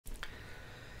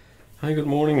Hi, good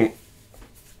morning.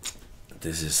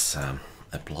 This is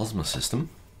a plasma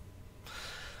system,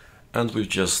 and we've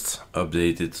just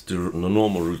updated the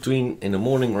normal routine in the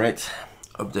morning, right?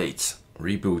 Update,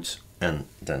 reboot, and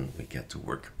then we get to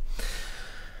work.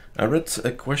 I read a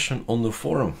question on the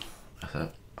forum.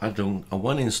 I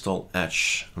want to install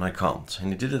Edge and I can't,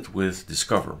 and he did it with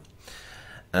Discover,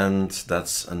 and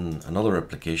that's another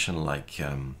application like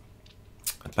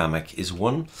PAMAC is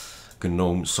one,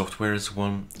 GNOME software is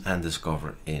one, and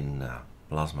Discover in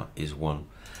Plasma is one,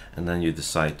 and then you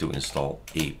decide to install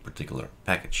a particular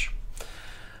package.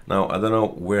 Now I don't know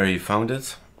where he found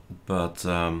it, but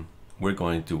we're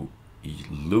going to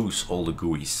lose all the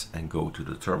GUIs and go to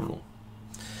the terminal.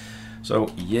 So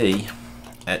yay,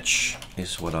 Edge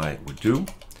is what I would do.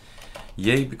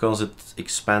 Yay, because it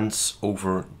expands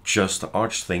over just the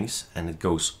Arch things and it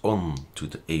goes on to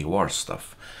the AOR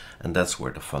stuff, and that's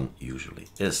where the fun usually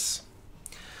is.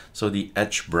 So the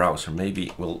Edge browser,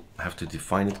 maybe we'll have to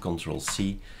define it,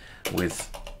 Control-C with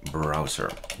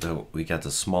browser, though we get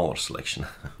a smaller selection.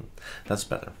 That's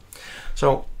better.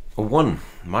 So 1.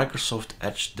 Microsoft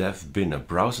Edge Dev Bin, a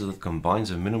browser that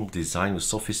combines a minimal design with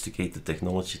sophisticated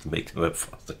technology to make the web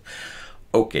faster.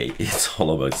 Okay, it's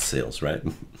all about sales, right?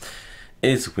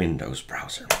 It's Windows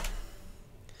browser.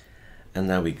 And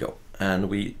there we go. And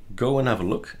we go and have a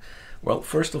look. Well,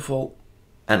 first of all,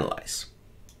 analyze.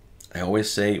 I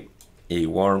always say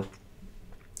AOR,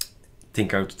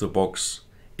 think out of the box.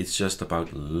 It's just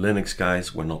about Linux,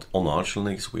 guys. We're not on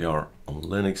ArcoLinux, we are on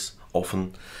Linux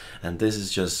often. And this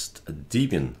is just a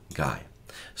Debian guy.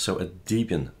 So a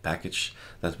Debian package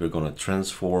that we're going to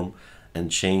transform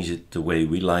and change it the way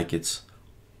we like it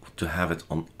to have it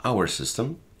on our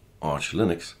system,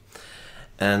 ArcoLinux.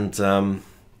 And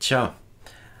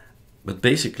but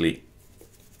basically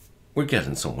we're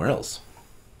getting somewhere else.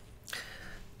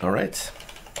 All right,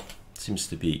 seems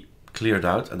to be cleared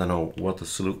out. I don't know what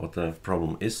the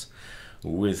problem is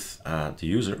with the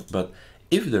user, but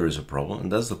if there is a problem,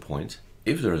 and that's the point,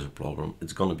 if there is a problem,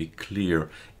 it's going to be clear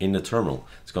in the terminal.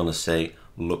 It's going to say,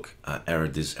 look, error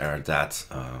this, error that,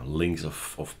 links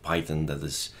of Python that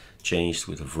is changed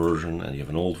with a version, and you have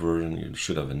an old version, you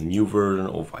should have a new version,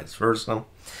 or vice versa.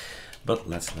 But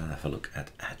let's have a look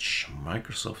at Edge,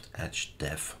 Microsoft Edge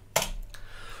Dev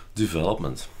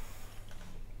Development.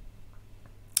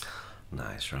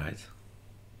 Nice, right?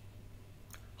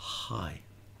 Hi.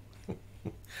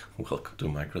 Welcome to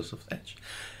Microsoft Edge.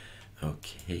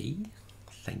 Okay,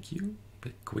 thank you. A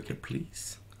bit quicker,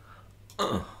 please.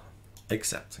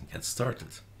 Accept and get started.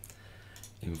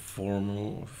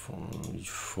 Informal,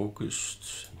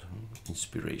 focused,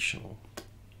 inspirational.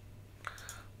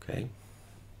 Okay.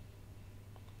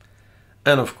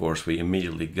 And of course, we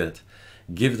immediately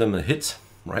give them a hit,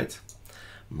 right?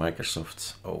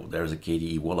 Microsoft, oh, there's a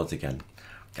KDE wallet again.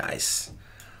 Guys,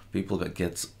 people that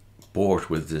get bored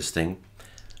with this thing.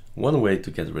 One way to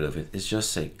get rid of it is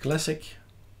just say classic,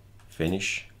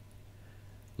 finish,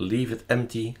 leave it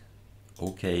empty,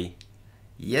 okay,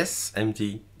 yes,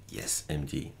 empty, yes,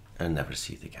 empty, and never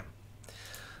see it again.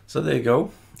 So there you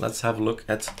go. Let's have a look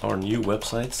at our new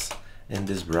websites in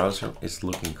this browser. It's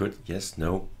looking good, yes,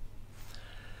 no.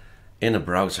 In a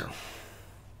browser,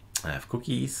 I have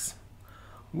cookies.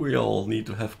 We all need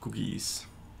to have cookies.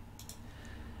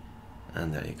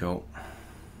 And there you go.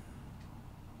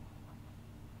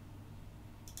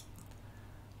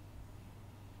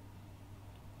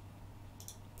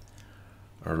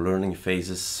 Our learning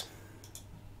phases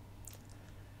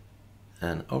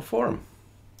and our forum.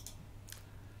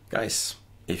 Guys,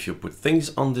 if you put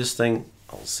things on this thing,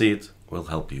 I'll see it, will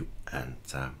help you, and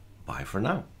bye for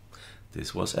now.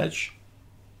 This was Edge.